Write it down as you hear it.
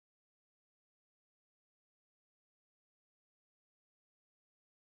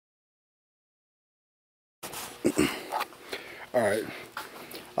Alright,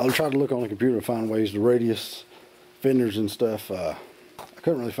 I'll try to look on the computer to find ways to radius fenders and stuff. I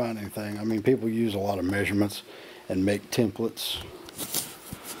couldn't really find anything. I mean, people use a lot of measurements and make templates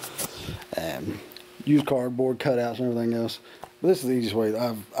and use cardboard cutouts and everything else. But this is the easiest way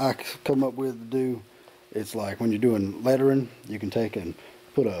I've come up with to do. It's like when you're doing lettering, you can take and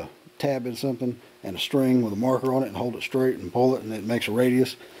put a tab in something and a string with a marker on it and hold it straight and pull it, and it makes a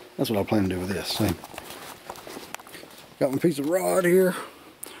radius. That's what I plan to do with this. See? Got my piece of rod here.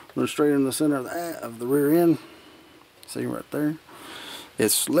 Run straight in the center of the rear end. See right there?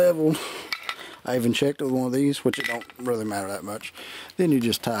 It's leveled. I even checked with one of these, which it don't really matter that much. Then you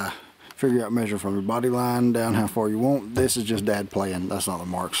just figure out measure from your body line down how far you want. This is just Dad playing. That's not the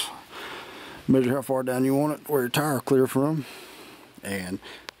marks. Measure how far down you want it, where your tire clear from, and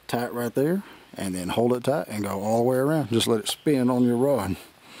tie it right there, and then hold it tight and go all the way around. Just let it spin on your rod,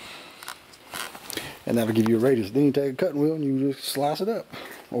 and that'll give you a radius. Then you take a cutting wheel and you just slice it up,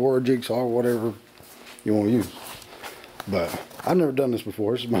 or a jigsaw, or whatever you want to use. But I've never done this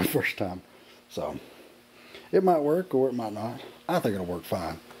before. This is my first time, so it might work or it might not. I think it'll work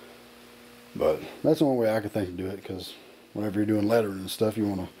fine, but that's the only way I can think to do it, because whenever you're doing lettering and stuff, you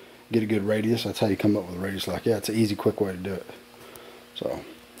want to get a good radius. That's how you come up with a radius like that. It's an easy, quick way to do it. So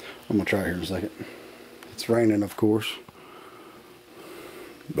I'm gonna try it here in a second. It's raining, of course,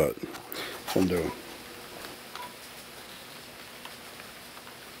 but that's what I'm doing.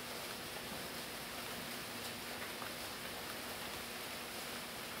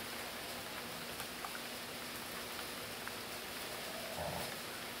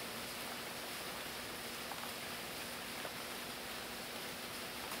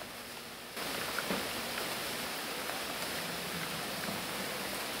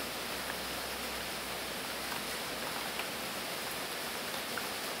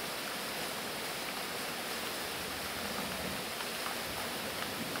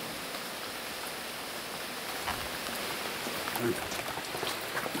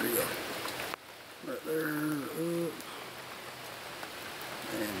 There you go. Right there, up,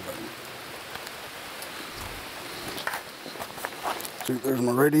 and button. See, there's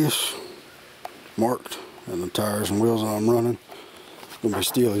my radius marked, and the tires and wheels I'm running. It's gonna be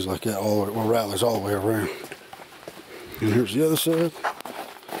steelies like that all the way, well, rattlers all the way around. And here's the other side.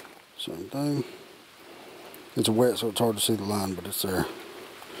 Same thing. It's wet, so it's hard to see the line, but it's there.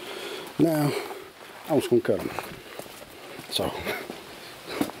 Now, I'm just gonna cut them. So,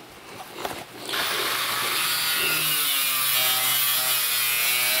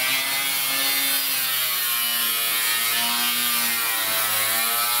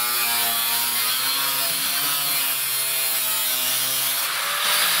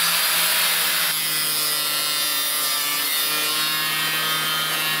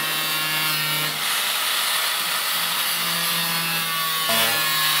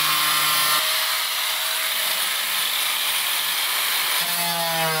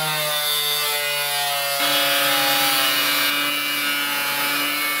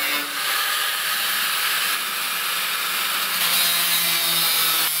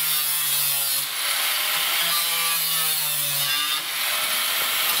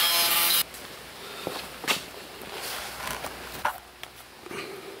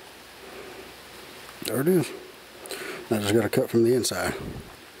 there it is. I just got to cut from the inside.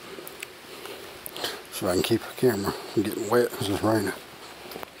 So I can keep the camera from getting wet because it's raining.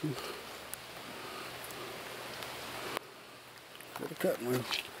 Got a cutting wheel.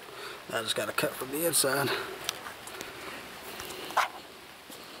 I just got to cut from the inside.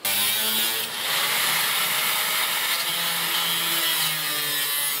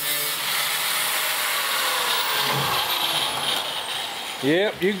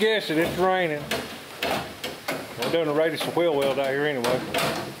 Yep, you guessed it, it's raining. We're doing a radius wheel weld out here anyway.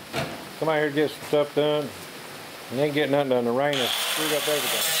 Come out here and get some stuff done. You ain't getting nothing done. The rain has screwed up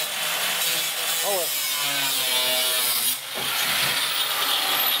everything. Oh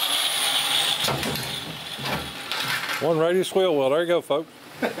well. One radius wheel weld. There you go, folks.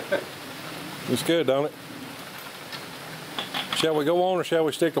 It's good, don't it? Shall we go on, or shall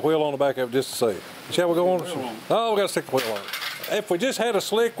we stick the wheel on the back of it just to see it? Shall we go on? Oh, we got to stick the wheel on it. If we just had a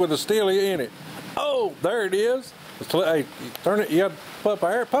slick with a steely in it. Oh, there it is. Hey, turn it. You got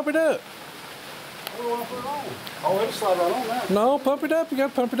to pump it up. What do you want to put it on? Oh, it'll slide right on that. No, pump it up. You got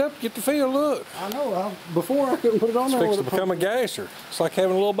to pump it up. Get the feel. Look. I know. Before I couldn't put it on it's there. It's fixed to become a gasser. It's like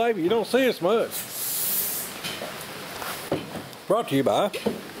having a little baby. You don't see as much. Brought to you by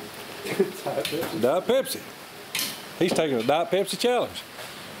Diet Pepsi. He's taking a Diet Pepsi challenge.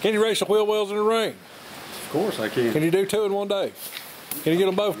 Can you race the wheel wells in the rain? Of course I can. Can you do two in one day? Can you get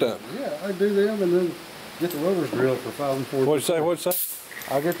them both done? Yeah, I do them and then get the rotors drilled for 5 and 4. What'd you say? What'd you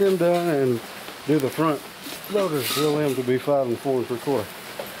say? I'll get them done and do the front rotors, drill them to be 5 and 4 3/4.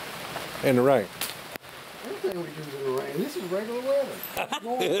 In the rain. Everything we do is in the rain. This is regular weather.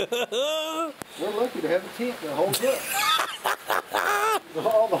 We're lucky to have a tent that holds up. The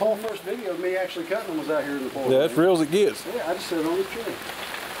whole first video of me actually cutting them was out here in the pouring. Yeah, that's real as it gets. Yeah, I just sit on the tree.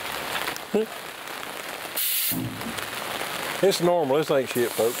 It's normal. This ain't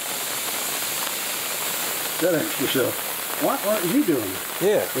shit, folks. That ain't Michelle. Why aren't you doing it?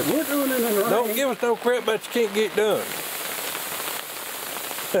 Yeah. If we're doing it in the rain. Don't give us no crap but you can't get done.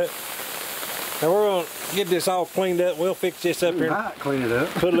 Now we're gonna get this all cleaned up. We'll fix this up We here. might clean it up.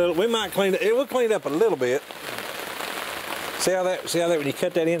 Put a little. We might clean it. We'll clean it up a little bit. See how that? See how that when you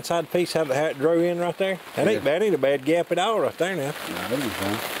cut that inside piece, how it drove in right there? That ain't bad. Ain't a bad gap at all right there now. No, that'll be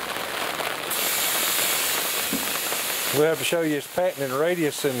fine. We'll have to show you his patent and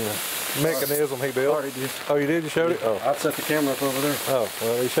radius and the mechanism he built. Already did. Oh, you did? You showed it? Oh. I'd set the camera up over there. Oh,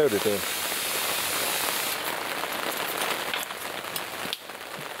 well, he showed it then.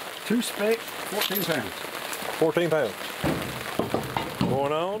 2 spec, 14 pounds. 14 pounds.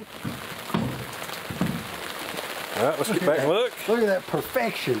 Going on. All right, let's get back and look. Look at that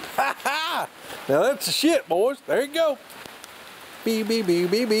perfection. Now that's the shit, boys. There you go. Beep, beep, beep,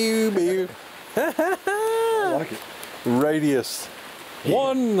 beep, beep, beep. I like it. Radius.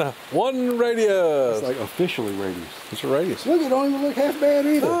 One radius. It's like officially radius. It's a radius. Look, it don't even look half bad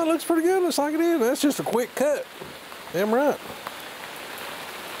either. Oh, it looks pretty good. Looks like it is. That's just a quick cut. Damn right.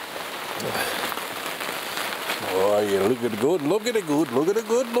 Oh yeah, look at it good. Look at it good. Look at it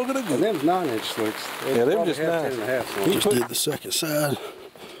good. Look at it And good. them's 9-inch slicks. Yeah, them just 9. 10.5. He Just did the second side,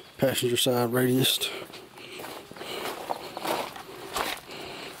 passenger side radius.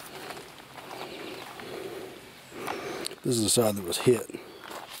 This is the side that was hit.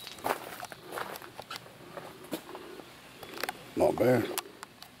 Not bad.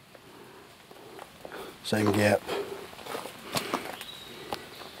 Same gap.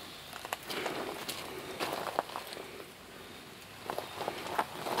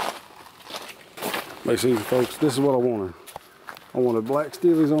 Makes it easy, folks. This is what I wanted. I wanted black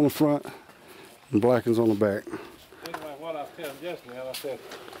steelies on the front and black ones on the back. Anyway, what I was telling Justin, I said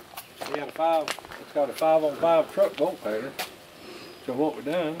he had it's got a 5-on-5 truck bolt pattern. So what we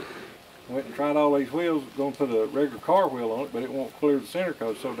done, went and tried all these wheels, going to put a regular car wheel on it, but it won't clear the center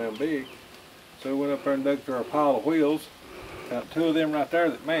because it's so damn big. So we went up there and dug through our pile of wheels. Got 2 of them right there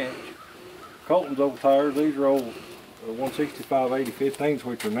that match. Colton's old tires, these are old 165/80/15s,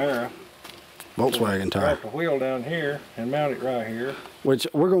 which are narrow. Volkswagen tire. Wrap the wheel down here and mount it right here. Which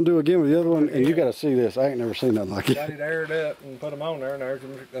we're going to do again with the other one, and you got to see this. I ain't never seen nothing like Got it. it aired up and put them on there, and there's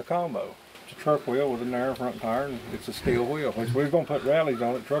a combo. It's a truck wheel with a narrow front tire, and it's a steel wheel. Which we're going to put rallies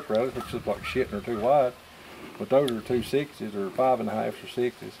on it, truck rallies, which is like shit and they're too wide. But those are 2 6s or 5.5s or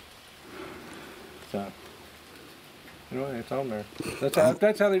 6s. So, anyway, it's on there.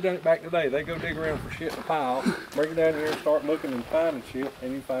 That's how they done it back today. They go dig around for shit in a pile, bring it down here and start looking and finding shit,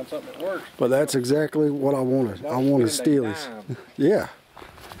 and you find something that works. But that's exactly what I wanted. I wanted steelies. Yeah.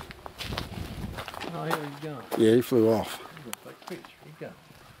 Oh, here he's gone. Yeah, he flew off. Take a picture. He's gone.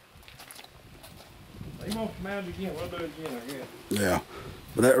 He wants to mount it again. We'll do it again, I guess. Yeah.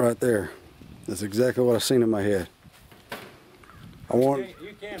 But that right there, that's exactly what I seen in my head. You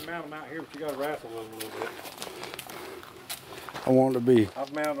can mount them out here, but you got to wrestle with them a little bit. I want it to be.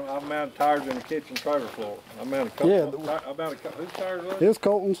 I've mounted tires in the kitchen trailer floor. I mounted whose tires was it? It's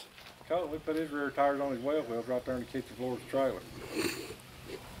Colton's. Colton, we put his rear tires on his well wheels right there in the kitchen floor of the trailer.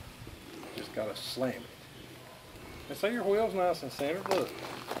 Just gotta slam it. And see your wheels nice and centered. Look.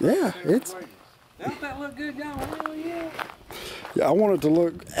 Yeah, it's. Don't that look good, John? Hell yeah. Yeah, I want it to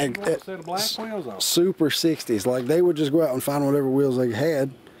look You want a set of black wheels on. super 60s. Like they would just go out and find whatever wheels they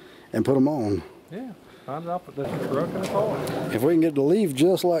had and put them on. Yeah. Find out that this truck and a toy. If we can get the leaf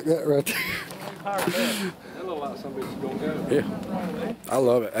just like that right there. That look like somebody's gonna go. Yeah. I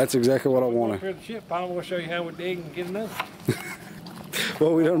love it. That's exactly what I Up wanted. here at the ship pile, we'll show you how we dig and get another.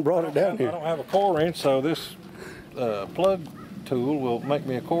 Well, we done brought it down I here. don't have a core wrench, so this plug tool will make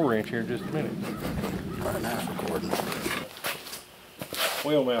me a core wrench here in just a minute. Right now it's recording.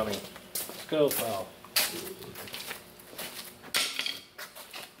 Wheel mounting, skull file.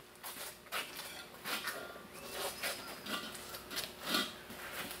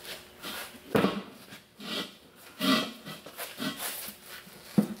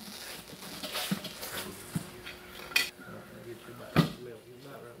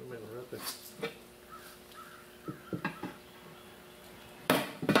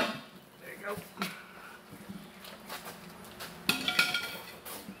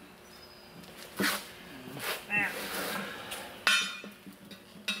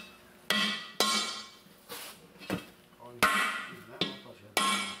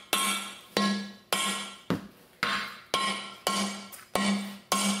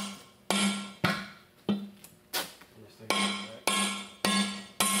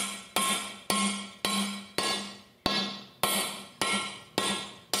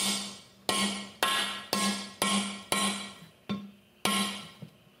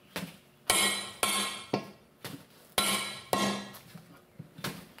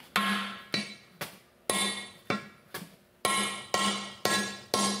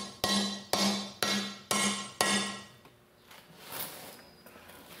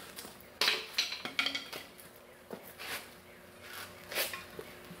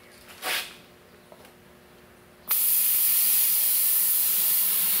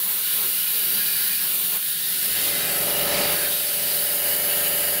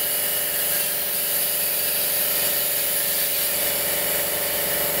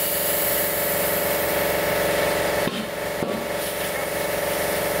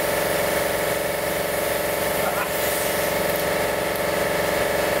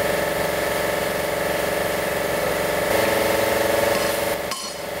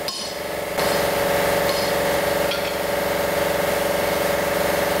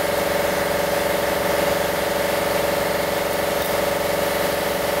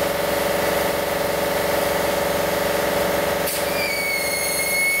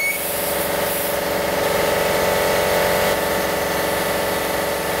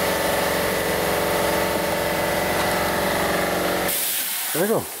 There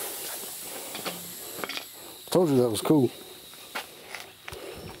you go. Told you that was cool.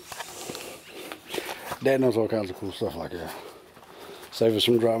 Dad knows all kinds of cool stuff like that. Save us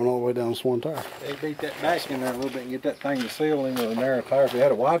from driving all the way down this one tire. They beat that back in there a little bit and get that thing to seal in with a narrow tire. If you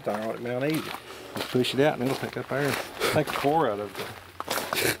had a wide tire on it, man, easy. Just push it out and it'll pick up there and take the core out of it.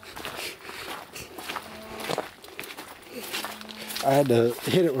 I had to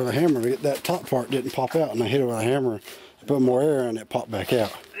hit it with a hammer to get that top part didn't pop out, and I hit it with a hammer and put more air in and it popped back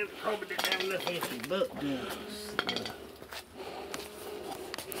out. It probably didn't have enough empty butt to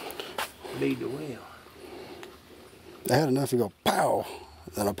beat the wheel. I had enough to go pow.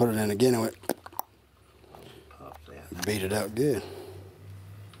 Then I put it in again and went Pops out. beat it out good.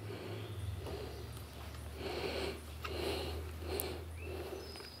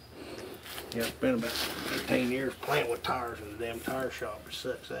 Yeah, it's been about 18 years playing with tires in the damn tire shop. It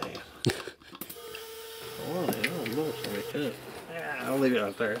sucks ass. Well, I don't know, it's gonna be tough. Yeah, I'll leave it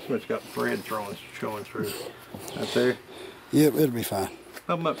out there. It's got thread showing through. Right there. Yep, it'll be fine.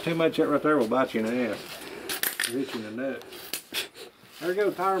 Pump up too much, that right there will bite you in the ass. It'll hit you in the nut. There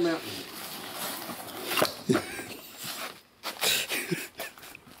goes tire mountain.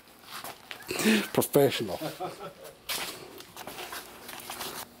 Professional.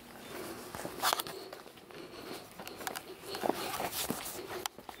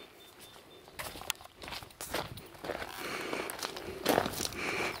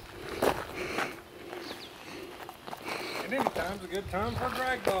 And anytime's a good time for a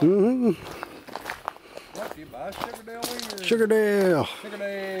drag dog. Mm-hmm. What do you buy? Sugardale wiener. Sugardale.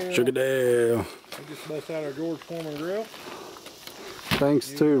 Sugardale. Sugardale. We just bust out our George Foreman grill.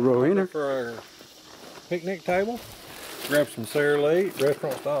 Thanks to Rowena. For our picnic table. Grab some Sara Lee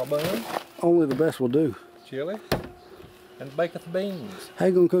restaurant style buns. Only the best will do. Chili. And baketh beans. How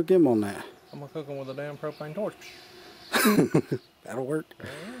you gonna cook them on that? I'm gonna cook them with a damn propane torch. That'll work.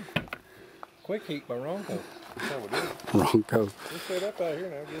 Quick heat by Ronco. That's how we do it. Ronco. We set up out here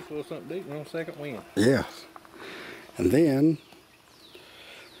now. Get us a little something to eat. We're on second wind. Yeah. And then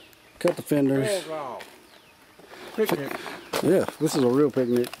cut the fenders. Picnic. Yeah, this is a real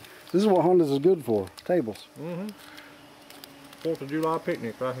picnic. This is what Hondas is good for. Tables. Mm-hmm. 4th of July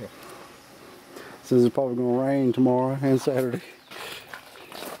picnic right here. Says it's probably gonna rain tomorrow and Saturday.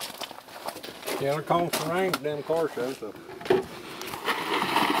 Yeah, they're calling for rain at damn car show, so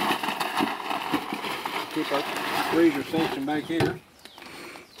keep our freezer section back here.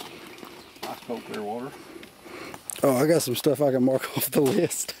 I spoke clear water. Oh, I got some stuff I can mark off the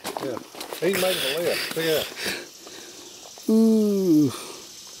list. Yeah. He's making the list. See that? Ooh.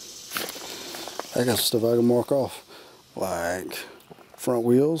 I got some stuff I can mark off. Like front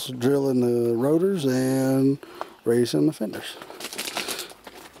wheels, drilling the rotors, and raising the fenders.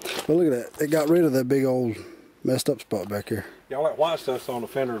 But look at that. It got rid of that big old messed up spot back here. Yeah, all that white stuff's on the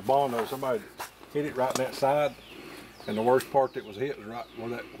fender's bond though. Somebody hit it right in that side. And the worst part that was hit was right where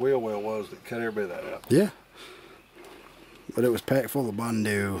that wheel well was that cut every bit of that out. Yeah. But it was packed full of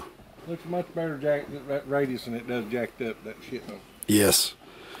Bondo. Looks much better that radius than it does jacked up that shit though. Yes.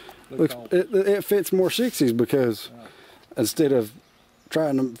 Looks, it fits more 60s because instead of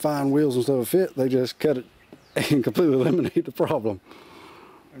trying to find wheels and stuff that fit, they just cut it and completely eliminate the problem.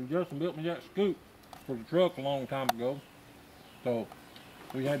 And Justin built me that scoop for the truck a long time ago. So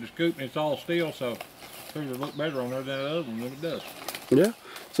we had the scoop and it's all steel, so it figured it looked better on there than the other one than it does. Yeah.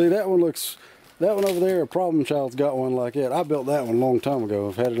 See, that one over there, a problem child's got one like that. I built that one a long time ago.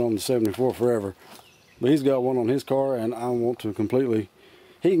 I've had it on the 74 forever. But he's got one on his car and I want to completely,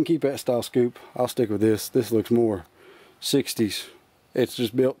 he can keep that style scoop. I'll stick with this. This looks more 60s. It's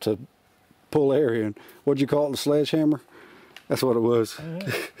just built to pull air in. What'd you call it, the sledgehammer? That's what it was.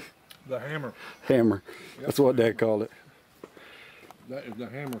 The hammer. Hammer. Yep. That's what Dad called it. That is the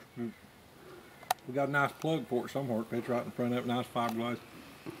hammer scoop. We got a nice plug for it somewhere. It fits right in front of it, nice fiberglass.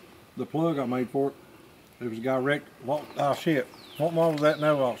 The plug I made for it, it was a guy wrecked. Oh shit. What model was that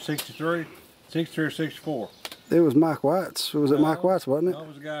now? 63? 63 or 64? It was Mike White's. Was it Mike White's, wasn't it? That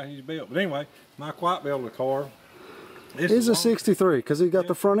was the guy he's built. But anyway, Mike White built a car. It's a 63 because he got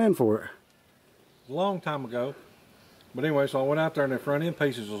the front end for it. A long time ago. But anyway, so I went out there and the front end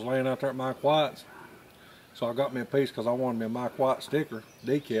pieces was laying out there at Mike White's. So I got me a piece because I wanted me a Mike White sticker,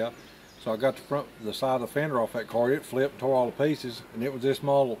 decal. So I got the side of the fender off that car. It flipped, tore all the pieces, and it was this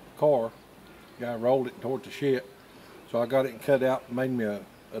model car. The guy rolled it and tore it to shit. So I got it and cut out and made me a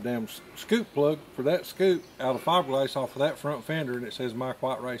damn scoop plug for that scoop out of fiberglass off of that front fender, and it says Mike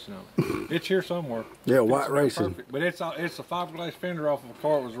White Racing on it. It's here somewhere. Yeah, White Racing. Perfect. But it's a fiberglass fender off of a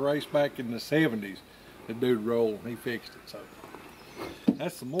car that was raced back in the 70s. The dude rolled and he fixed it. So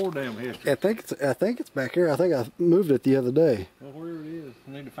That's some more damn history. I think it's back here. I think I moved it the other day. Well, wherever it is,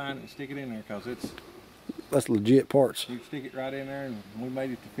 I need to find it and stick it in there because That's legit parts. you stick it right in there and we made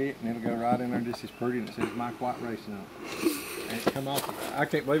it to fit and it'll go right in there just as pretty and it says Mike White Racing on it. And it come off. I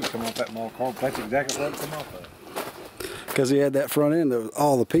can't believe it come off that model car, but that's exactly what it come off of. Because he had that front end,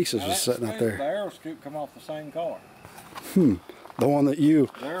 all the pieces was sitting out there. The aero scoop come off the same car. The one that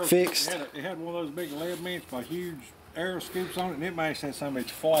you fixed. It had one of those big lead mints with huge aero scoops on it, and it made sense something it's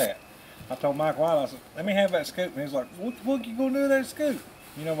flat. I told Mike White, I said, let me have that scoop. And he's like, what the fuck you gonna do with that scoop?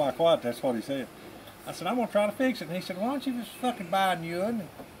 You know Mike White, that's what he said. I said, I'm gonna try to fix it. And he said, why don't you just fucking buy a new one and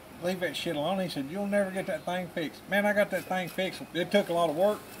leave that shit alone? He said, you'll never get that thing fixed. Man, I got that thing fixed. It took a lot of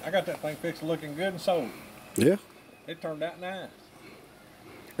work. I got that thing fixed looking good and sold it. Yeah. It turned out nice.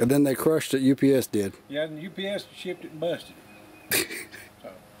 And then they crushed it, UPS did. Yeah, and UPS shipped it and busted it.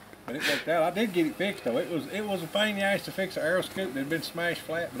 But it worked out. I did get it fixed though. It was a pain in the ass to fix the aero scoop that had been smashed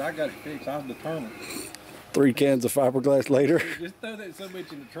flat, but I got it fixed. I was determined. 3 cans of fiberglass later. Just throw that so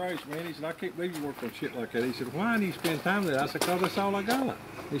much in the trash, man. He said, I can't believe you work on shit like that. He said, why do you spend time with that? I said, because that's all I got.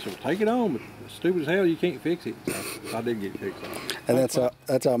 He said, well, take it on, but it's stupid as hell, you can't fix it. So I did get it fixed. And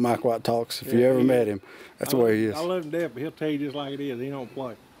that's how Mike White talks. If you ever met him, that's the way he is. I love him to death, but he'll tell you just like it is. He don't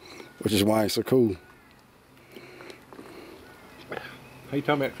play. Which is why he's so cool. He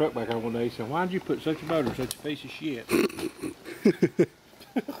told me that truck back on one day. He said, why'd you put such a motor in such a piece of shit?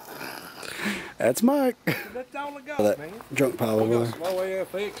 That's Mike. That's all I got, that man. Junk pile I over got there. some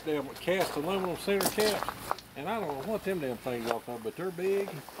OAFX down with cast aluminum center caps. And I don't know what them damn things off of, but they're big.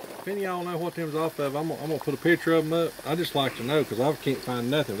 If any of y'all know what them's off of, I'm gonna put a picture of them up. I just like to know because I can't find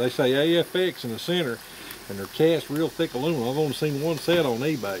nothing. They say AFX in the center, and they're cast real thick aluminum. I've only seen one set on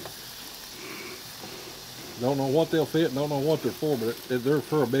eBay. Don't know what they'll fit, don't know what they're for, but they're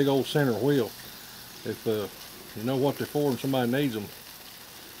for a big old center wheel. If you know what they're for and somebody needs them,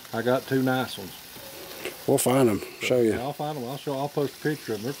 I got 2 nice ones. We'll find them. Show you. Yeah, I'll find them. I'll post a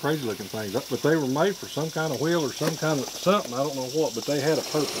picture of them. They're crazy looking things. But they were made for some kind of wheel or some kind of something. I don't know what, but they had a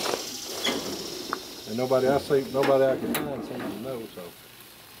purpose. And nobody I can find somebody to know, so.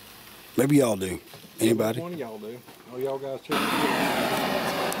 Maybe y'all do. Anybody? One of y'all do. Oh, y'all guys check it.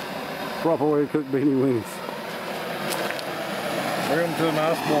 Proper way to cook beanie weenies. Bring them to a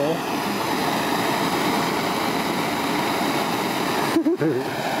nice boil.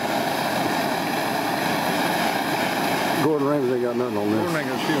 Gordon Ramsay ain't got nothing on Gordon this. ain't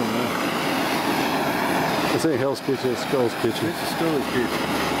gonna shoot them, man. This ain't Hell's Kitchen, it's Skull's Kitchen. It's a Skull's Kitchen.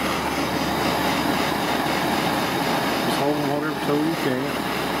 Just hold them whatever tool you can.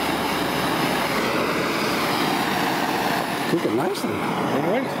 Cooking nicely. And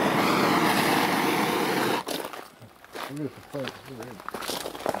wait. Look at the face. Look at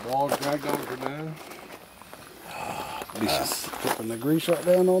that. Balls dragged over down. Delicious. Putting the grease right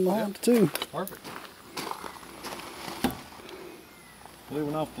down on the hot too. Perfect.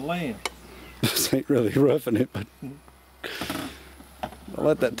 Living off the land. This ain't really roughing it, but don't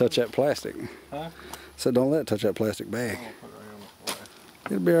let that touch that plastic. Huh? So don't let it touch that plastic bag. I'll put it right on the flat.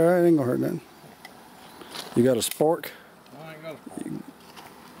 It'll be alright, ain't gonna hurt nothing. You got a spork? I ain't got a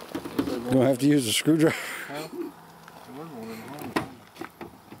You're gonna have to use a screwdriver. Huh? There was one in the home.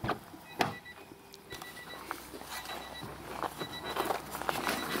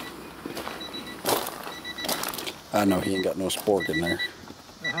 I know he ain't got no spork in there.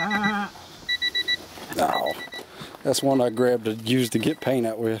 No. That's one I grabbed to use to get paint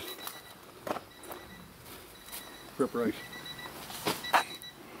out with. Preparation.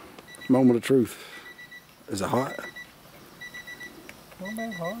 Moment of truth. Is it hot? Not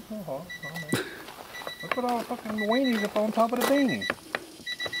bad, hot, not hot, not bad. Look at all the fucking weenies up on top of the beanie.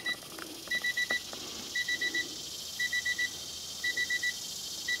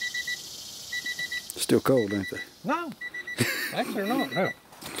 Still cold, ain't they? No. Actually, they're not, no.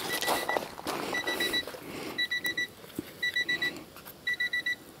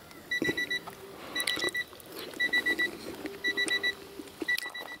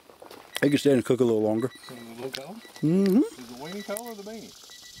 They can stand and cook a little longer. Is it a little cold? Mm-hmm. Is the weenie cold or the beanie?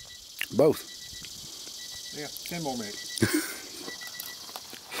 Both. Yeah, 10 more minutes.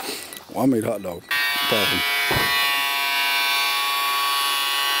 Well, I made hot dog. Talking.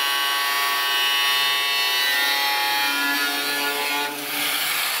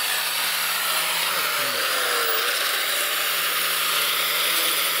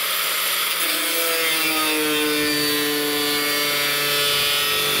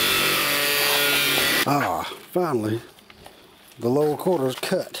 Ah, finally, the lower quarter's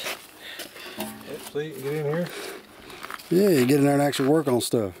cut. Let's see, get in here. Yeah, you get in there and actually work on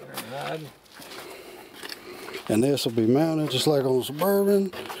stuff. Hide. And this will be mounted just like on the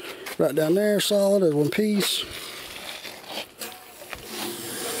Suburban. Right down there, solid as one piece.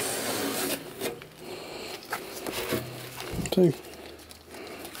 See?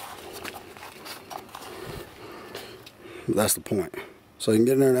 That's the point. So you can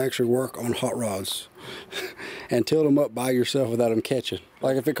get in there and actually work on hot rods and tilt them up by yourself without them catching.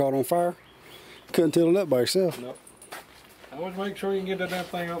 Like if it caught on fire, you couldn't tilt it up by yourself. Nope. I always make sure you can get that damn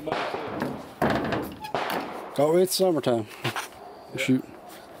thing up by yourself. Oh, it's summertime. We're shooting.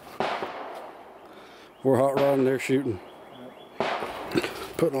 We're hot rodding, they're shooting.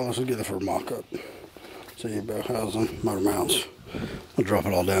 Putting all this together for a mock-up. See bell housing, motor mounts. I'll drop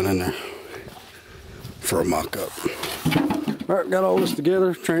it all down in there for a mock-up. Alright, got all this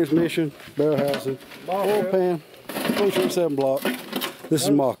together. Transmission, bell housing, oil pan, 137 block. This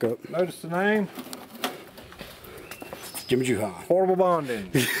is mock-up. Notice the name? Jimmy Jew High. Portable bonding.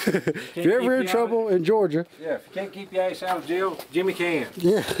 If you're ever in trouble in Georgia. Yeah, if you can't keep your ass out of jail, Jimmy can.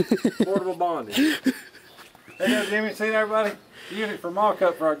 Yeah. Portable bonding. There goes Jimmy. See everybody? Use it for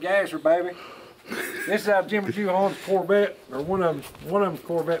mock-up for our gasser, baby. This is how Jimmy Jew Hahn's Corvette, or one of them's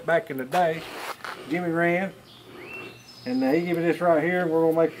Corvette back in the day. Jimmy ran, and he gave me this right here. We're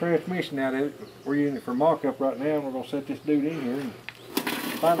gonna make a transmission out of it. We're using it for mock-up right now, and we're gonna set this dude in here and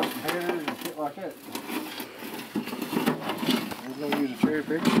find out some headers and shit like that. We're gonna use a cherry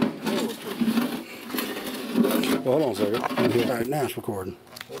picker. Well, hold on a second. Alright, now it's recording.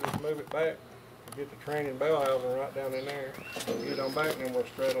 We'll just move it back. Get the training bell housing right down in there. So get it on back, and then we'll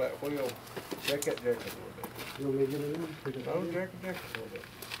straddle that wheel. Jack that jacket a little bit. You want me to get it in? Oh, jack it a little bit.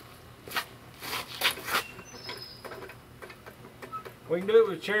 We can do it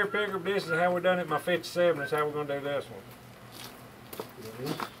with a cherry picker, but this is how we done it in my 57. That's how we're going to do this one.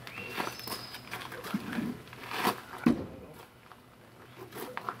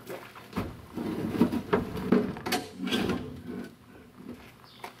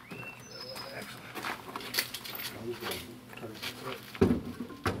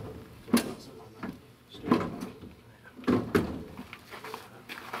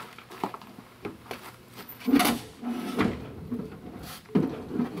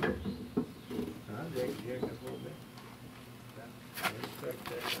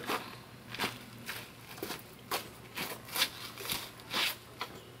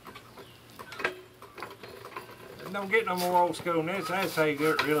 Don't get no more old school than this. That's how you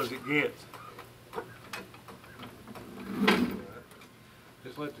do it real as it gets.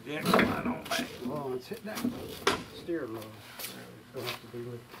 Just let the jack slide on back. Oh, it's hitting that steering wheel. It'll have to be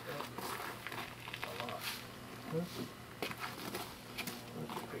with a lot. Let's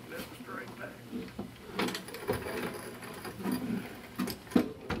pick it up straight back.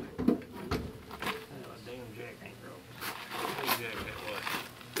 Oh, damn jack ain't broke. Big jack that was.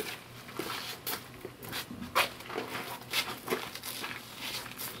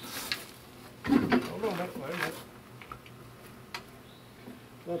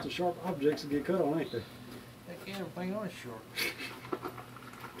 Lots of sharp objects to get cut on, ain't there? Heck yeah, everything on is short.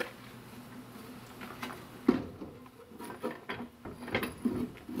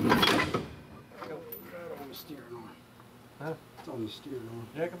 Right on the steering arm. Huh? It's on the steering arm.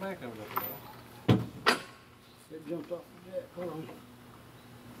 Jack it back over there. It jumped off the jack. Hold on.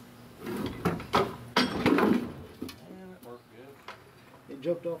 Yeah, that worked good. It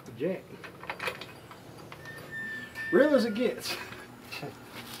jumped off the jack. Real as it gets.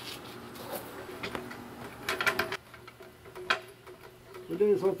 We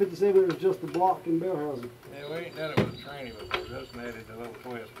did this on 57, it was just the block and bell housing. Yeah, we ain't done it with a tranny before. Just added the little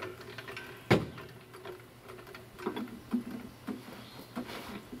twist to it.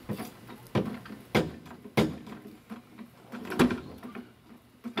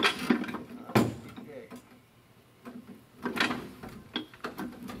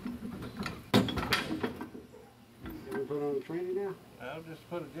 Can we put on the tranny now? I'll just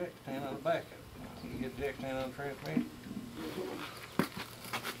put a jack stand on the back of it. You can get a jack stand on the transmission.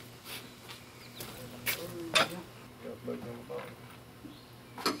 Got a button on the bottom.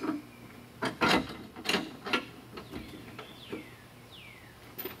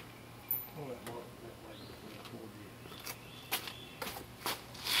 Pull that mark that way toward you.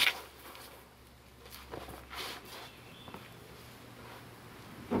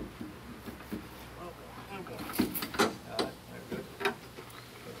 Okay. All right, they're good.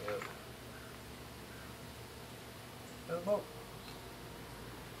 That's about.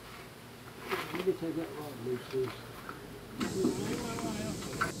 You can take that rod loose, too.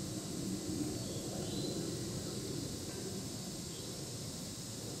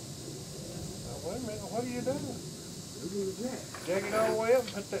 Wait a minute, what are you doing? Jack it all the way up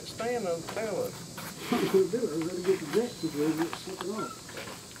and put that stand on the tail of it. I'm going to do it. I'm going to get the jack situated and slip it off.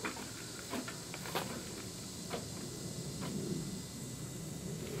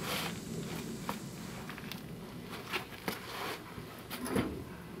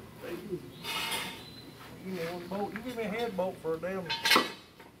 You know, one bolt. You give me a head bolt for a damn.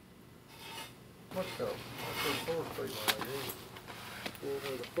 What's it called?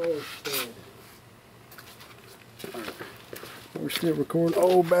 We're still recording.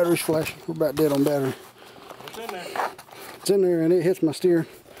 Oh, battery's flashing. We're about dead on battery. What's in there? It's in there and it hits my steer.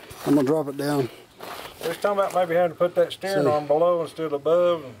 I'm going to drop it down. We was talking about maybe having to put that steering arm below instead of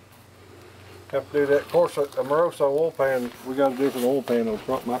above. And have to do that. Of course, a Moroso oil pan, we got a different oil pan on the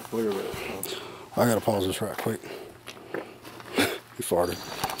front, might clear that. So. I got to pause this right quick. He farted.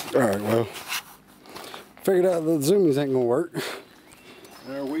 Alright, well. Figured out the zoomies ain't going to work.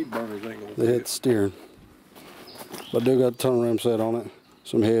 Our weed burners ain't going to They hit steering. But I do got the turnaround set on it.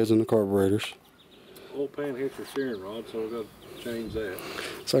 Some heads and the carburetors. Oil pan hits your steering rod, so we got to change that.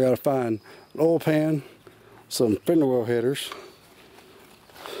 So I got to find an oil pan, some fender well headers,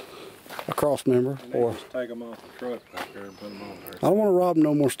 a cross member, or just take them off the truck back there and put them on there. I don't want to rob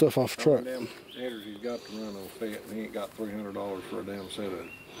no more stuff off the truck. Damn headers he's got to run on fit, and he ain't got $300 for a damn set of it.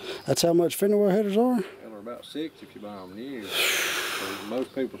 That's how much fender well headers are? Well, they're about $6 if you buy them new. So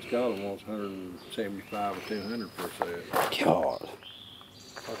most people that's got them wants $175 or $200 per set. God. I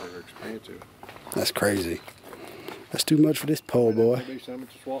think they're expensive. That's crazy. That's too much for this pole boy. Do something at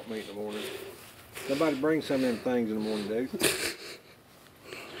the swap meet in the morning. Somebody bring some of them things in the morning, dude.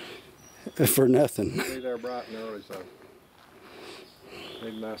 For nothing. Be there bright and early, so.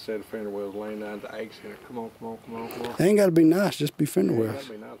 Need a nice set of fender wells laying down the eggs in it. Come on, come on, come on, come on. They ain't got to be nice, just be fender It wells.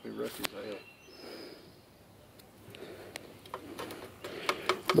 gotta be nice, be rusty as hell.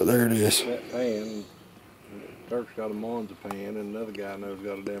 But there it is. That pan, Dirk's got a Monza pan, and another guy I know's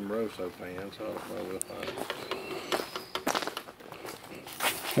got a damn Rosso pan, so I don't know what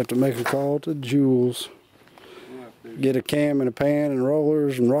I Have to make a call to Jules. Get a cam and a pan and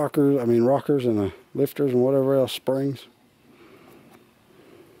rollers and rockers. I mean rockers and the lifters and whatever else, springs.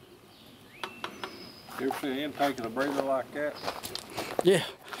 You ever see an intake of a breather like that? Yeah.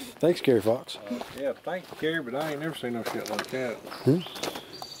 Thanks, Gary Fox. Yeah, thank you, Gary, but I ain't never seen no shit like that.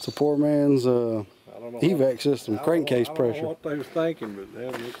 It's a poor man's evac system, crankcase I don't pressure. know what they was thinking, but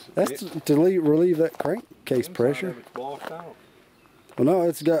That's to relieve that crankcase pressure. It's blocked out. Well, no,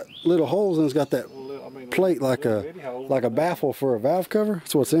 it's got little holes and it's got that plate like a baffle for a valve cover.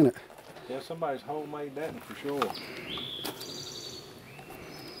 That's what's in it. Yeah, somebody's homemade that for sure.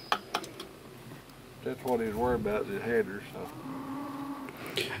 That's what he was worried about, the headers. So.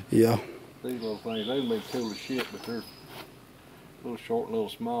 Yeah. These little things, they may be cool as shit, but they're a little short and a little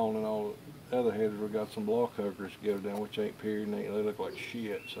small, and all the other headers we got some block hookers to go down, which ain't period, and they look like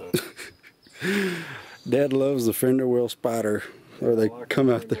shit. So. Dad loves the fender well spider, or they come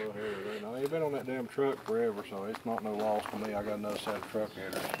out there. Now, they've been on that damn truck forever, so it's not no loss to me. I got another set of truck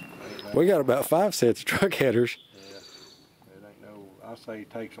headers. We got about 5 sets of truck headers. Yeah, it ain't no. I say he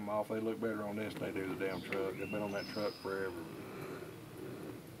takes them off. They look better on this than they do the damn truck. They've been on that truck forever.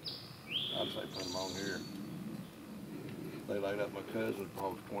 I'd say put them on here. They laid up my cousin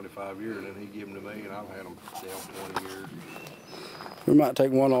for 25 years, and then he gave them to me, and I've had them down 20 years. We might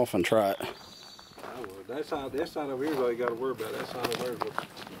take one off and try it. I would. That side over here is all you got to worry about. That side over there is what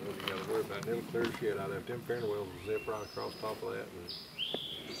you got to worry about. And it'll clear the shit out of it. Them fender wells will zip right across top of that. And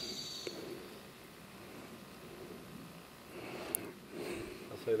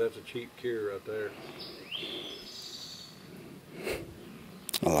I say that's a cheap cure right there.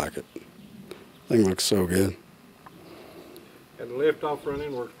 I like it. Thing looks so good. And the lift off front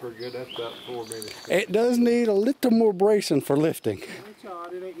end works pretty good. That's about 4 minutes. It does need a little more bracing for lifting. That's all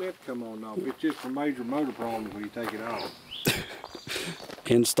right. It ain't meant to come on off. It's just for major motor problems when you take it off.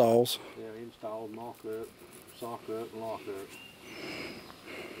 Installs. Yeah, installed, mock up, sock up, and lock up.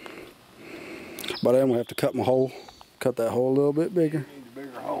 But I'm gonna have to cut my hole. Cut that hole a little bit bigger. Needs a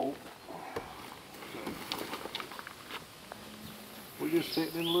bigger hole. We're just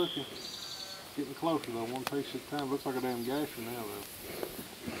sitting and looking. Getting closer though, one piece at a time. Looks like a damn gasher now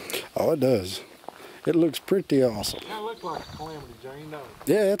though. Oh, it does. It looks pretty awesome. It kinda looks like a Calamity, Jane, don't it?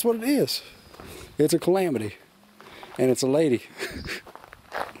 Yeah, that's what it is. It's a Calamity. And it's a lady.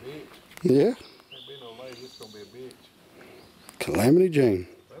 Bitch. Yeah. Ain't be no lady, it's gonna be a bitch. Calamity Jane.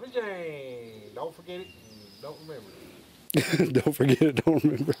 Calamity Jane. Don't forget it and don't remember it. Don't forget it, don't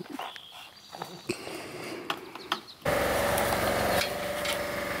remember it.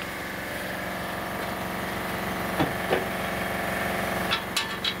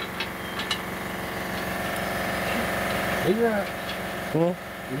 He's right. Hmm?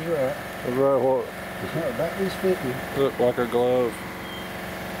 He's right. That's right, what? About these 50. Look like a glove.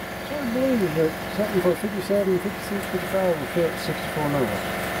 It's hard to believe that something for 57, 56, 55 will fit 64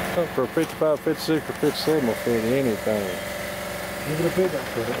 now. Something for 55, 56, or 57 will fit anything. Look at the pickup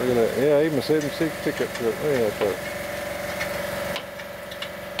truck. Look at that. Yeah, even a 76 pickup truck. Look at that truck.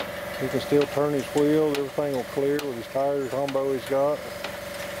 He can still turn his wheels. Everything will clear with his tires, combo he's got.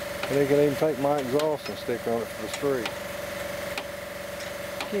 And he can even take my exhaust and stick on it for the street.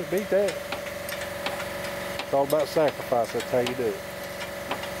 You can't beat that. It's all about sacrifice. That's how you do it.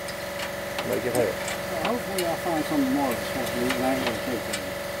 Make it happen. Well, hopefully I'll find something more that's supposed to be, and I ain't gonna take that.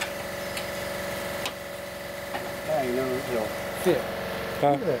 Yeah, you know, it'll fit.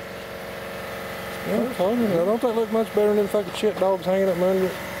 Huh? Look at that. Yeah, I told you. Now, don't that look much better than them fucking shit dogs hanging up under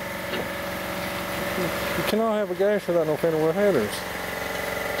it? You cannot have a gas without no fender well headers.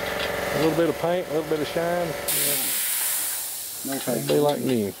 A little bit of paint, a little bit of shine. No paint. Be like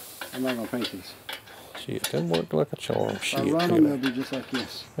me. I'm not gonna paint these. Shit, them work like a charm. If Shit. I run them, they'll be just like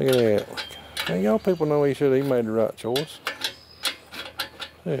this. Look at that. Now, y'all people know he made the right choice.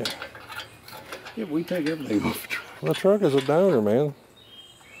 Yeah. Yeah, we take everything off the truck. The truck is a donor, man.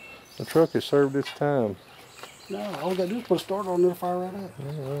 The truck has served its time. No, all we gotta do is put a starter on there, fire right up.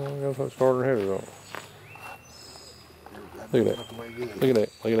 Well, I gotta put starter headers on. Look at that. Look at that.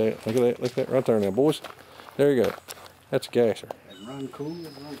 Look at that. Look at that. Look at that right there now, boys. There you go. That's a gasser. It run cool.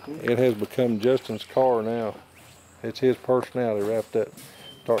 It run cool. It has become Justin's car now. It's his personality wrapped up.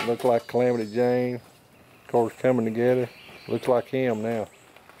 Starting to look like Calamity Jane. Cars coming together. Looks like him now.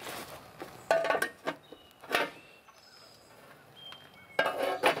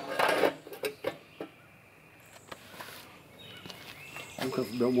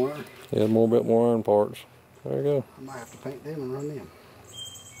 Don't worry. Yeah, more bit more iron parts. There you go. I might have to paint them and run them.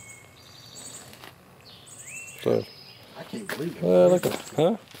 So, I can't believe it. look at,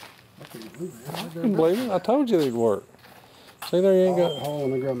 huh? I can't believe it. I can believe it. I told you they'd work. See there, you ain't got. Oh, let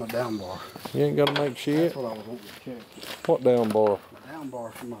me grab my down bar. You ain't got to make shit. That's what I was wanting to check. What down bar? My down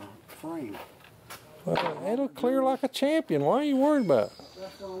bar for my frame. Well, it'll clear like a champion. Why are you worried about it?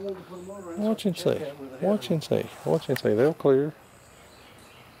 That's what I wanted to put them over. Watch and see. Watch and see. Watch and see. They'll clear.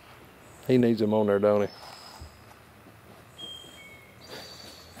 He needs them on there, don't he?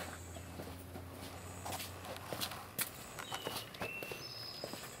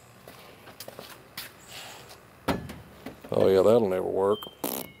 Oh yeah, that'll never work.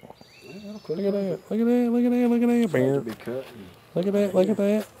 Look at that. Look at that. Look at that. Look at that. Bear. Look at that. Look at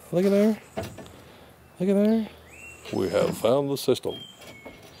that. Look at there. Look at there. We have found the system.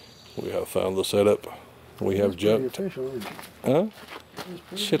 We have found the setup. We have jumped. Huh?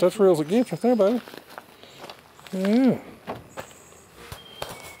 Shit, that's reels against right there, buddy. Yeah.